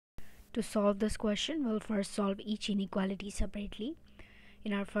To solve this question, we'll first solve each inequality separately.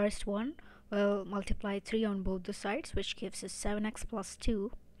 In our first one, we'll multiply 3 on both the sides, which gives us 7x plus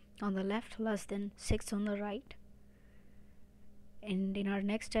 2 on the left less than 6 on the right. And in our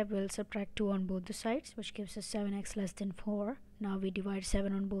next step, we'll subtract 2 on both the sides, which gives us 7x less than 4. Now we divide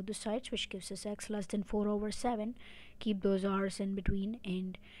 7 on both the sides, which gives us x less than 4 over 7. Keep those r's in between.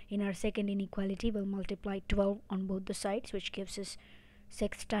 And in our second inequality, we'll multiply 12 on both the sides, which gives us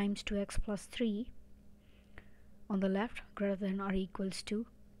 6 times 2x plus 3 on the left greater than or equals to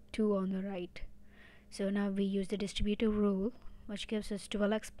 2 on the right. So now we use the distributive rule, which gives us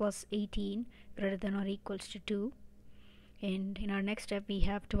 12x plus 18 greater than or equals to 2. And in our next step, we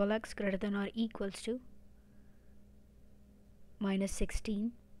have 12x greater than or equals to minus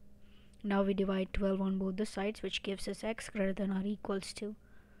 16. Now we divide 12 on both the sides, which gives us x greater than or equals to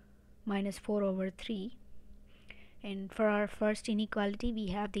minus 4 over 3. And for our first inequality, we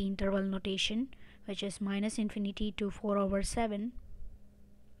have the interval notation, which is minus infinity to 4 over 7.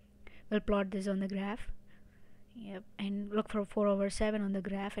 We'll plot this on the graph. Yep. And look for 4 over 7 on the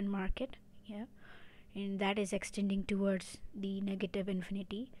graph and mark it. Yeah. And that is extending towards the negative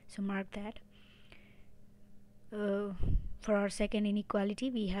infinity, so mark that. For our second inequality,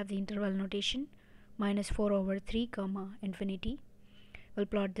 we have the interval notation minus 4 over 3 comma infinity. We'll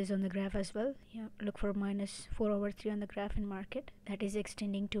plot this on the graph as well. Yeah, look for minus 4 over 3 on the graph and mark it. That is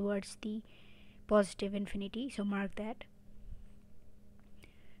extending towards the positive infinity, so mark that.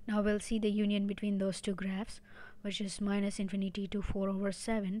 Now we'll see the union between those two graphs, which is minus infinity to 4 over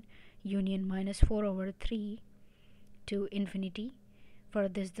 7 union minus 4 over 3 to infinity. For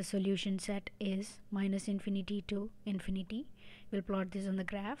this, the solution set is minus infinity to infinity. We'll plot this on the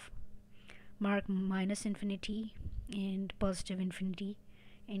graph, mark minus infinity and positive infinity,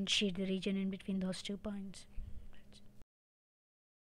 and shade the region in between those 2 points.